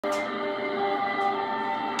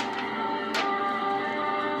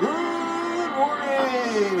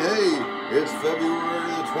It's February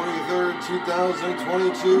the 23rd,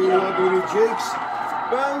 2022. Welcome to Jake's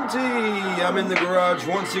Bounty. I'm in the garage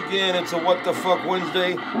once again. It's a What the Fuck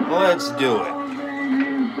Wednesday. Let's do it.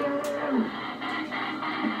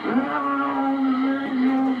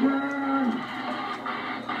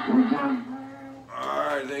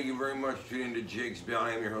 Alright, thank you very much for tuning in to Jake's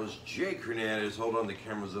Bounty. I'm your host, Jake Hernandez. Hold on, the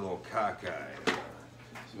camera's a little cockeyed.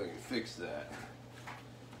 See if I can fix that.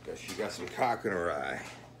 Guess she got some cock in her eye.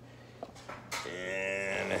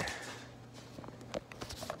 And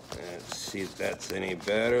let's see if that's any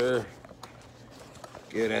better.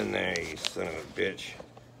 Get in there, you son of a bitch.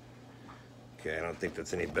 Okay, I don't think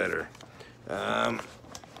that's any better. There.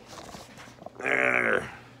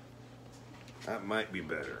 That might be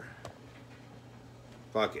better.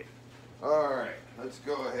 Fuck it. Alright, let's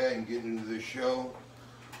go ahead and get into the show.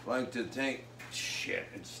 Like to think, shit,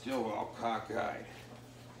 it's still all cockeyed.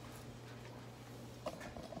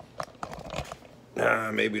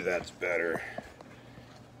 Maybe that's better.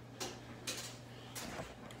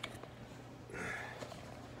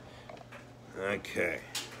 Okay.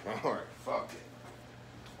 Alright, fuck it.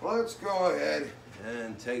 Let's go ahead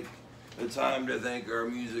and take the time to thank our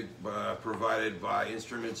music provided by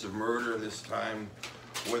Instruments of Murder, this time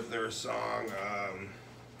with their song,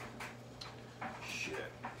 shit,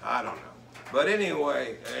 I don't know. But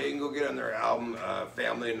anyway, you can go get on their album,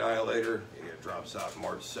 Family Annihilator. It drops out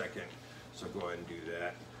March 2nd. So go ahead and do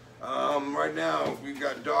that. Right now, we've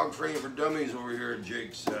got Dog Training for Dummies over here at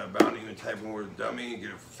Jake's Bounty. You can type in the word dummy,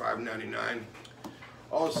 get it for $5.99.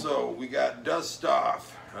 Also, we got Dust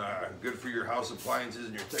Off. Good for your house appliances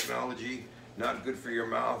and your technology. Not good for your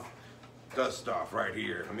mouth. Dust Off right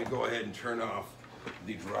here. Let me go ahead and turn off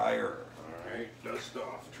the dryer. All right, Dust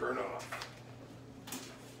Off, turn off.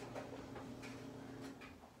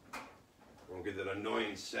 We'll get that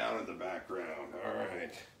annoying sound in the background. All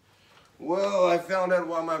right. Well, I found out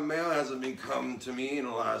why my mail hasn't been coming to me in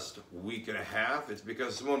the last week and a half. It's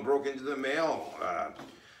because someone broke into the mail.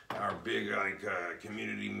 Our big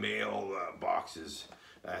community mail boxes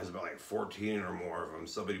has about like 14 or more of them.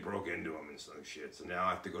 Somebody broke into them and some shit. So now I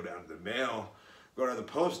have to go down to the mail, go to the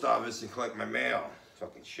post office and collect my mail.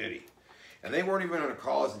 Fucking shitty. And they weren't even going to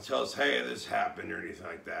call us and tell us, hey, this happened or anything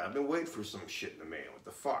like that. I've been waiting for some shit in the mail. What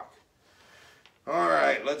the fuck?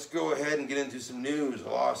 Alright, let's go ahead and get into some news. A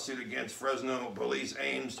lawsuit against Fresno police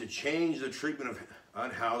aims to change the treatment of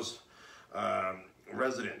unhoused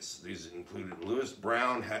residents. These included Lewis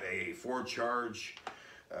Brown, had a 4 charge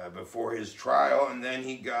before his trial, and then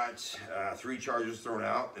he got 3 charges thrown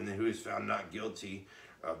out, and then he was found not guilty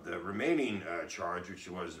of the remaining charge, which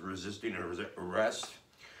was resisting arrest.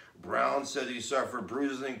 Brown said he suffered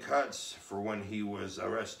bruises and cuts for when he was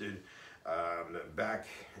arrested back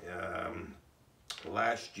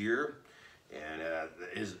last year, and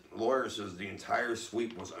his lawyer says the entire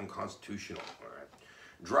sweep was unconstitutional. All right.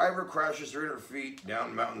 Driver crashes 300 feet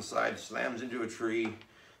down mountainside, slams into a tree.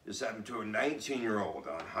 This happened to a 19-year-old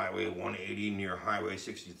on Highway 180 near Highway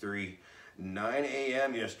 63, 9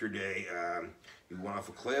 a.m. yesterday. He went off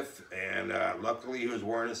a cliff, and luckily he was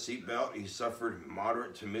wearing a seatbelt. He suffered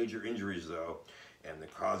moderate to major injuries, though, and the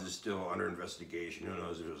cause is still under investigation. Who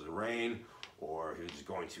knows if it was the rain or he was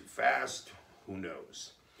going too fast. Who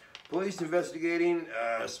knows? Police investigating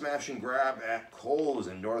smash and grab at Kohl's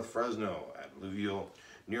in North Fresno at Louisville,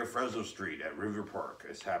 near Fresno Street at River Park.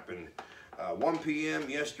 This happened 1 p.m.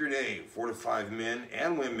 yesterday. 4 to 5 men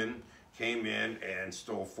and women came in and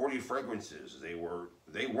stole 40 fragrances. They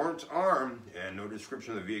weren't armed, and no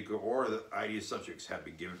description of the vehicle or the ID subjects have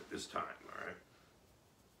been given at this time. All right.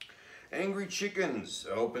 Angry Chickens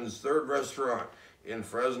opens 3rd restaurant in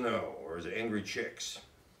Fresno, or is it Angry Chicks?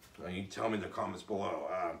 You tell me in the comments below.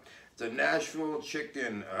 It's a Nashville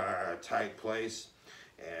chicken type place,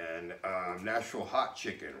 and Nashville hot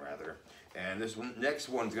chicken rather. And this one, next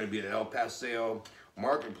one's going to be at El Paseo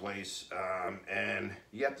Marketplace, and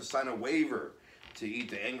you have to sign a waiver to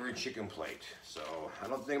eat the Angry Chicken plate. So I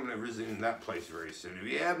don't think I'm going to be visiting that place very soon. If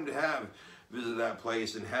you happen to have visited that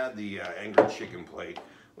place and had the Angry Chicken plate,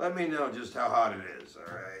 let me know just how hot it is.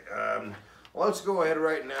 All right. Let's go ahead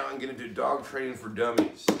right now and get into Dog Training for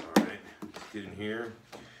Dummies. All right, let's get in here.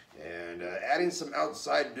 And adding some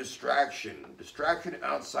outside distraction. Distraction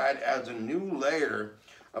outside adds a new layer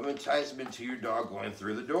of enticement to your dog going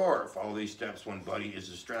through the door. Follow these steps when Buddy is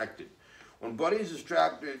distracted. When Buddy is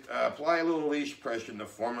distracted, apply a little leash pressure in the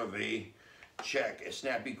form of a check. A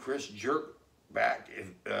snappy, crisp jerk back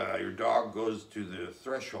if your dog goes to the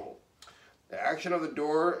threshold. The action of the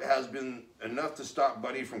door has been enough to stop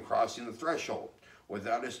Buddy from crossing the threshold.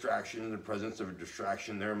 Without distraction, in the presence of a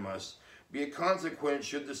distraction, there must be a consequence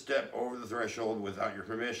should the step over the threshold without your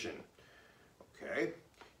permission. Okay?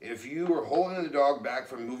 If you are holding the dog back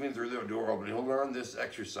from moving through the door opening, he'll learn this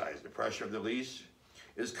exercise. The pressure of the leash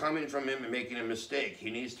is coming from him and making a mistake. He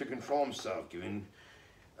needs to control himself, giving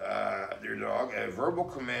their dog a verbal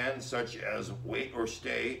command such as wait or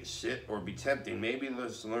stay, sit, or be tempting. Maybe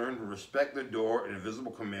let's learn to respect the door, an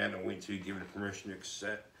invisible command, and wait till you give it permission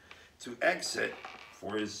to exit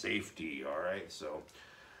for his safety. All right, so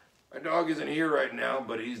my dog isn't here right now,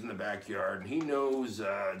 but he's in the backyard, and he knows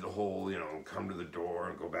the whole, come to the door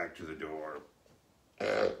and go back to the door.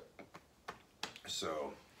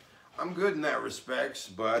 So I'm good in that respects,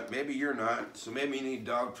 but maybe you're not. So maybe you need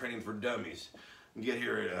dog training for dummies. You can get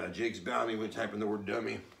here at Jake's Bounty when you type in the word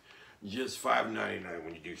dummy. Just $5.99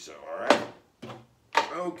 when you do so, all right?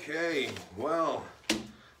 Okay, well, I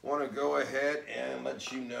want to go ahead and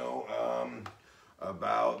let you know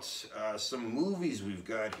about some movies we've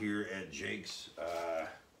got here at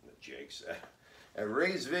at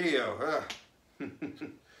Ray's Video.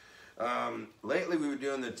 Lately we were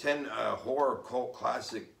doing the 10 horror cult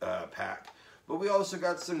classic pack, but we also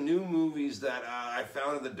got some new movies that I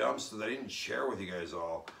found in the dumpster that I didn't share with you guys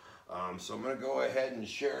all. So I'm going to go ahead and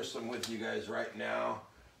share some with you guys right now.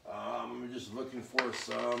 I'm just looking for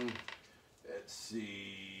some. Let's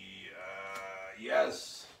see.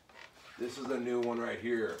 Yes, this is a new one right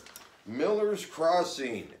here. Miller's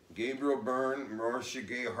Crossing. Gabriel Byrne, Marcia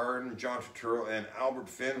Gay Harden, John Turturro, and Albert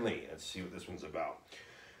Finley. Let's see what this one's about.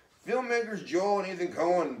 Filmmakers Joel and Ethan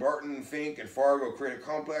Coen, Barton Fink, and Fargo create a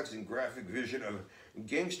complex and graphic vision of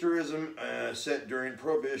gangsterism set during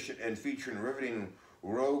Prohibition and featuring riveting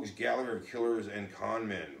rogues, gallery of killers, and con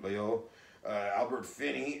men. Leo Albert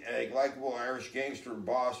Finney, a likable Irish gangster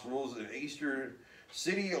boss, rules an Eastern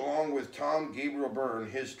city along with Tom Gabriel Byrne,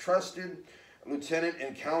 his trusted lieutenant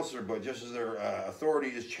and counselor, but just as their authority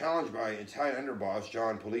is challenged by Italian underboss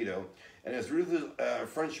John Polito and his ruthless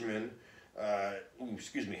henchman,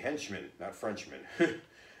 not Frenchman,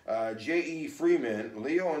 J.E. Freeman.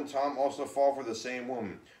 Leo and Tom also fall for the same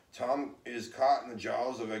woman. Tom is caught in the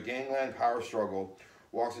jaws of a gangland power struggle,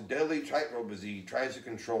 walks a deadly tightrope as he tries to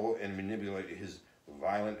control and manipulate his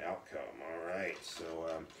violent outcome. All right, so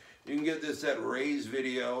you can get this at Ray's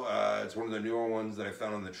Video. It's one of the newer ones that I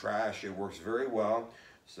found in the trash. It works very well.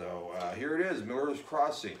 So here it is, Miller's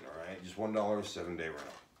Crossing. All right, just $1, 7-day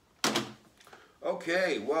rental.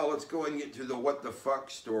 Okay, well, let's go ahead and get to the what the fuck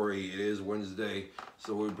story. It is Wednesday,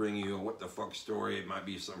 so we bring you a what the fuck story. It might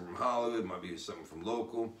be something from Hollywood, it might be something from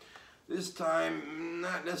local. This time,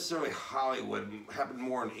 not necessarily Hollywood. It happened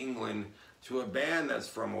more in England to a band that's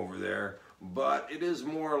from over there, but it is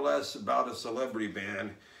more or less about a celebrity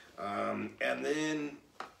band. And then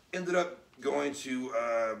ended up going to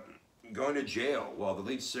jail. Well, the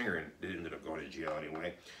lead singer ended up going to jail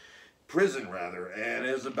anyway. Prison, rather. And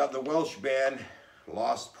it was about the Welsh band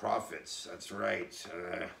Lost Prophets. That's right.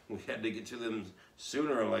 We had to get to them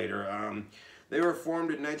sooner or later. They were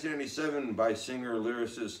formed in 1997 by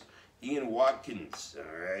singer-lyricist Ian Watkins, all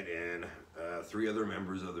right, and 3 other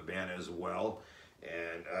members of the band as well.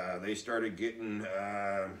 And they started getting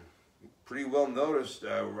pretty well noticed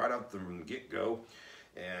right up from the get-go,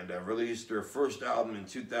 and released their first album in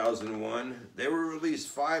 2001. They were released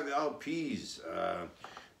 5 LPs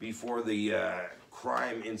before the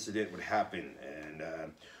crime incident would happen. And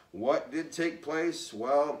what did take place?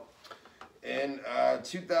 Well, in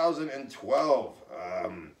 2012,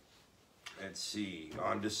 let's see,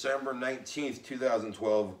 on December 19th,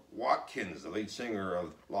 2012, Watkins, the lead singer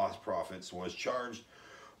of Lost Prophets, was charged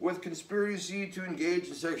with conspiracy to engage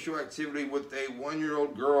in sexual activity with a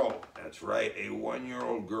 1-year-old girl. That's right, a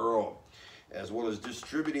 1-year-old girl, as well as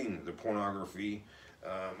distributing the pornography.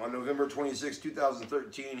 On November 26,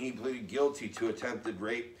 2013, he pleaded guilty to attempted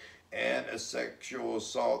rape and a sexual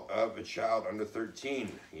assault of a child under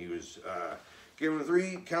 13. He was given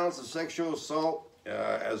 3 counts of sexual assault,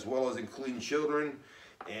 as well as including children,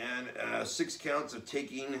 and 6 counts of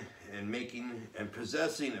taking and making and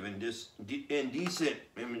possessing of indecent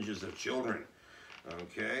images of children.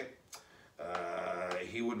 Okay.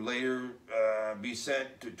 He would later be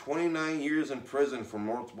sent to 29 years in prison for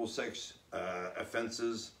multiple sex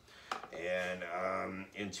offenses. And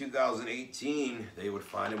in 2018, they would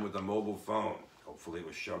find him with a mobile phone. Hopefully it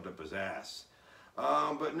was shoved up his ass.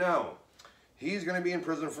 But no, he's going to be in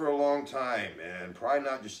prison for a long time, and probably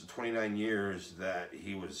not just the 29 years that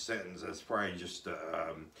he was sentenced. That's probably just,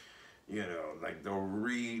 you know, like they'll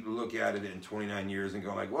re-look at it in 29 years and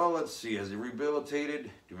go like, well, let's see, has he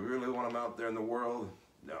rehabilitated? Do we really want him out there in the world?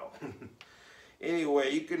 No.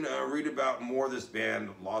 Anyway, you can read about more of this band,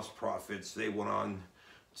 Lost Prophets. They went on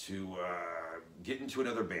to get into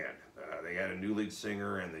another band. They had a new lead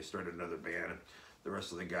singer, and they started another band. The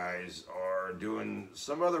rest of the guys are doing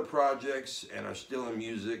some other projects and are still in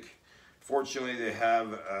music. Fortunately, they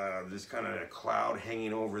have this kind of cloud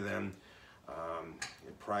hanging over them.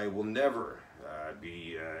 It probably will never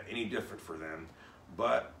be any different for them,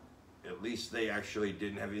 but at least they actually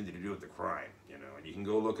didn't have anything to do with the crime, you know. And you can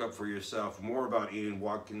go look up for yourself more about Ian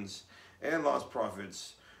Watkins and Lost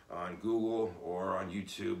Prophets on Google or on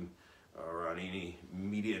YouTube or on any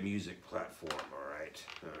media music platform. All right.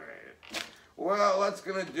 Well, that's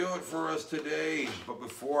gonna do it for us today. But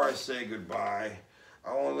before I say goodbye,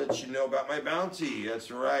 I want to let you know about my bounty. That's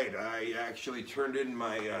right. I actually turned in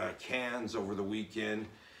my cans over the weekend.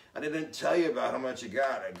 I didn't tell you about how much I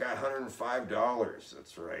got. I got $105.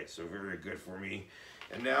 That's right. So very good for me.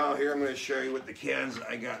 And now here I'm going to show you what the cans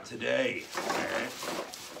I got today. All right.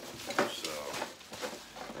 So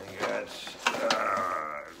I got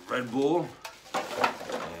Red Bull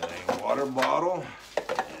and a water bottle,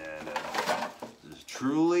 and this is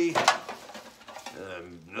Truly,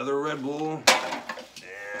 another Red Bull.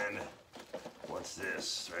 What's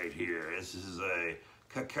this right here? This is a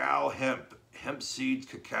cacao hemp seeds,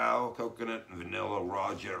 cacao, coconut, and vanilla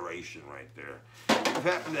raw generation right there. If you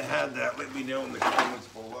happen to have that, let me know in the comments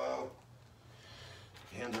below.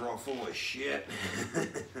 Hands are all full of shit,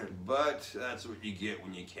 but that's what you get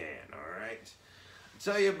when you can. All right. I'll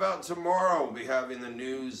tell you about tomorrow. We'll be having the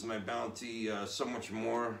news, my bounty, so much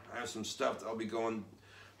more. I have some stuff that I'll be going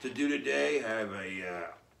to do today. I have a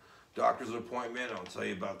doctor's appointment I'll tell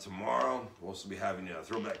you about tomorrow. We'll also be having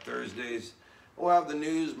Throwback Thursdays. We'll have the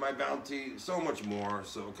news, my bounty, so much more.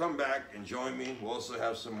 So come back and join me. We'll also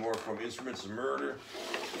have some more from Instruments of Murder.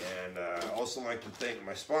 And I also like to thank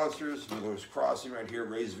my sponsors, Miller's Crossing right here,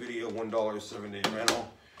 Ray's Video, $1 7-day rental,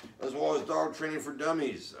 as well as Dog Training for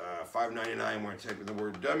Dummies, $5.99 when I type in the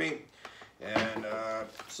word dummy. And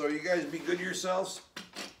so you guys be good to yourselves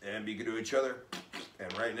and be good to each other.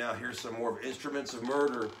 And right now, here's some more of Instruments of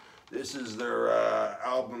Murder. This is their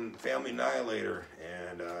album, Family Annihilator,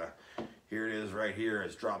 and here it is right here.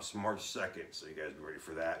 It drops March 2nd, so you guys be ready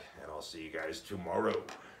for that, and I'll see you guys tomorrow.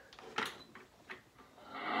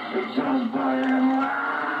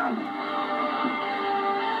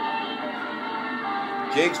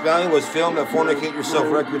 Jake's Bounty was filmed at Fornicate Yourself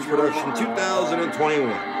Records Production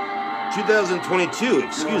 2022,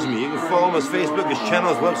 excuse me. You can follow him on Facebook, his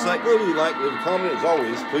channel, his website. Go leave a like, leave a comment. As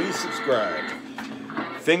always, please subscribe.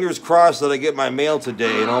 Fingers crossed that I get my mail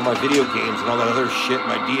today and all my video games and all that other shit,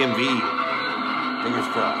 my DMV. Fingers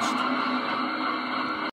crossed.